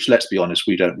food, which, let's be honest,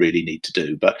 we don't really need to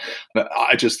do. But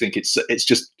I just think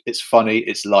it's funny,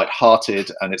 it's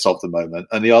lighthearted, and it's of the moment.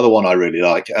 And the other one I really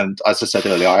like, and as I said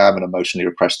earlier, I am an emotionally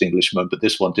repressed Englishman, but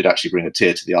this one did actually bring a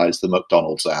tear to the eye, is the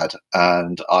McDonald's ad.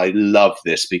 And I love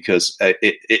this because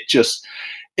it just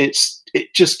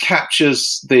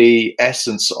captures the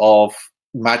essence of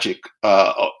magic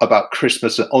about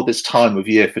Christmas and all this time of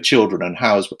year for children, and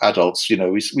how as adults,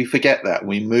 we forget that,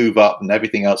 we move up and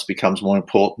everything else becomes more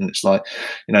important. It's like,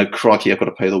 crikey, I've got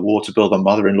to pay the water bill, the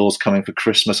mother-in-law's coming for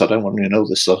Christmas, I don't want to know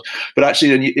this stuff. But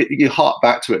actually then you hark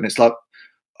back to it and it's like,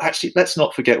 actually, let's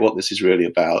not forget what this is really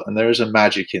about, and there is a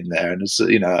magic in there, and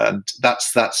and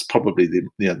that's probably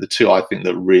the two I think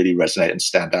that really resonate and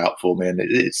stand out for me. And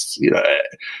it's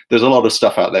there's a lot of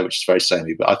stuff out there which is very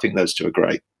samey, but I think those two are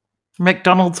great.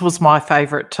 McDonald's was my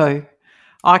favourite too.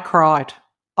 I cried.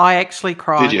 I actually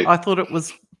cried. Did you? I thought it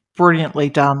was brilliantly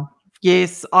done.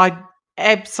 Yes, I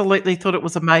absolutely thought it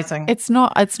was amazing. It's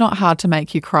not hard to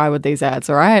make you cry with these ads,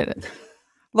 all right?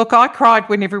 Look, I cried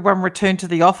when everyone returned to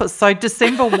the office. So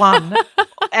December 1,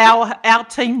 our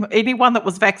team, anyone that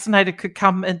was vaccinated could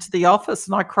come into the office,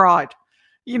 and I cried.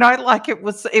 It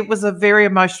was a very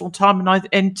emotional time.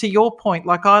 And to your point,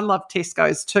 I love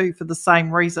Tesco's too for the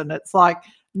same reason. It's like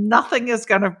nothing is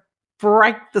going to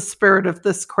break the spirit of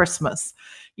this Christmas.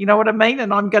 You know what I mean?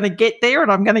 And I'm going to get there and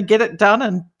I'm going to get it done,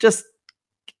 and just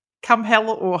come hell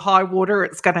or high water,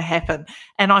 it's going to happen.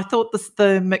 And I thought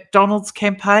the McDonald's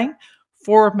campaign,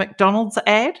 for a McDonald's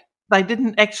ad, they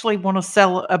didn't actually want to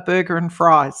sell a burger and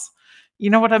fries.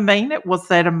 You know what I mean? It was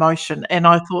that emotion. And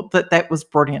I thought that was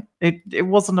brilliant. It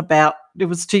wasn't about, it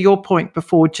was to your point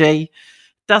before, G,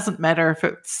 doesn't matter if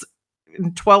it's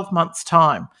in 12 months'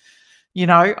 time,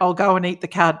 I'll go and eat the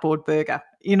cardboard burger,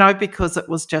 because it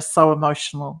was just so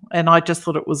emotional. And I just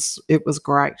thought it was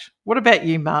great. What about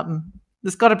you, Martin?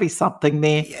 There's got to be something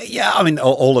there. Yeah, I mean,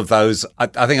 all of those,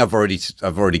 I think I've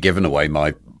already given away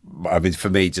for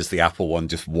me, just the Apple one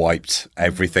just wiped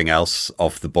everything else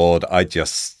off the board. I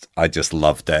just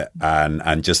loved it,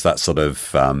 and just that sort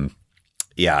of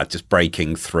just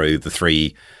breaking through the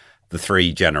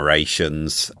three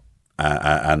generations,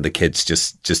 and the kids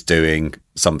just doing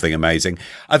something amazing.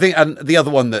 I think, and the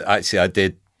other one that actually I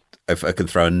did, if I can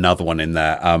throw another one in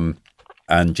there, and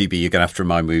GB, you're gonna have to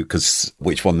remind me because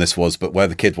which one this was, but where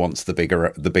the kid wants the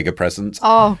bigger present.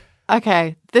 Oh.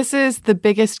 Okay, this is The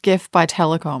Biggest Gift by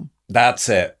Telecom. That's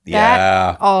it.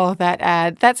 Yeah. That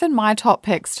ad. That's in my top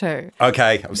picks too.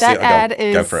 Okay.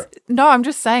 Go for it. No, I'm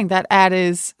just saying that ad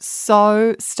is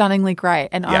so stunningly great.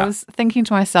 And I was thinking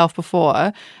to myself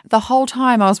before, the whole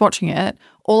time I was watching it,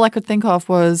 all I could think of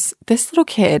was, this little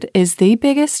kid is the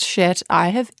biggest shit I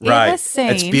have ever seen.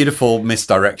 It's beautiful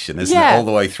misdirection, isn't it? All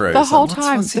the way through. The whole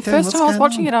time. The first time I was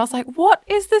watching it, I was like, what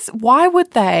is this? Why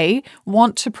would they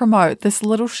want to promote this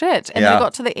little shit? And then I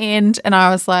got to the end and I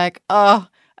was like, oh,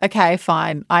 okay,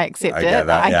 fine. I accept it.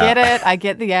 I get it. I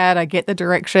get the ad. I get the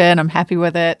direction. I'm happy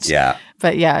with it. Yeah.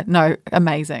 But no,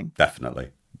 amazing.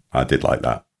 Definitely. I did like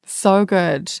that. So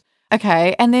good.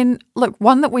 Okay. And then, look,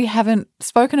 one that we haven't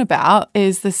spoken about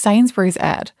is the Sainsbury's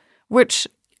ad, which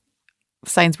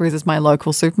Sainsbury's is my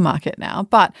local supermarket now,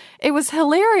 but it was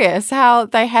hilarious how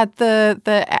they had the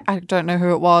I don't know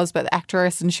who it was, but the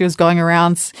actress, and she was going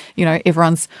around,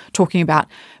 everyone's talking about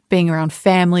being around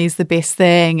family is the best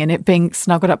thing, and it being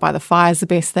snuggled up by the fire is the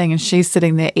best thing, and she's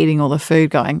sitting there eating all the food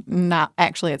going, nah,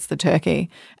 actually it's the turkey.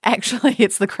 Actually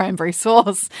it's the cranberry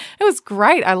sauce. It was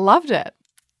great. I loved it.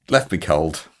 Left me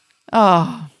cold.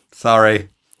 Oh. Sorry.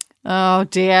 Oh,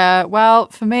 dear. Well,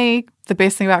 for me, the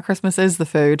best thing about Christmas is the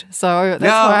food. So that's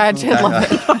why I did love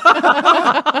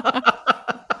it.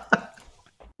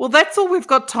 Well, that's all we've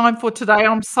got time for today.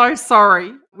 I'm so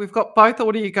sorry. We've got both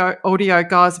audio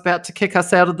guys about to kick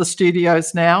us out of the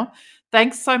studios now.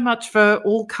 Thanks so much for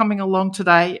all coming along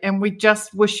today. And we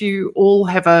just wish you all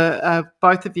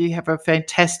both of you have a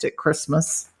fantastic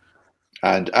Christmas.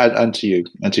 And to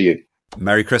you.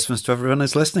 Merry Christmas to everyone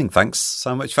who's listening. Thanks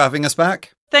so much for having us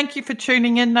back. Thank you for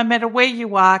tuning in. No matter where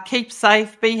you are, keep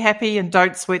safe, be happy, and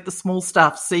don't sweat the small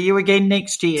stuff. See you again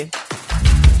next year.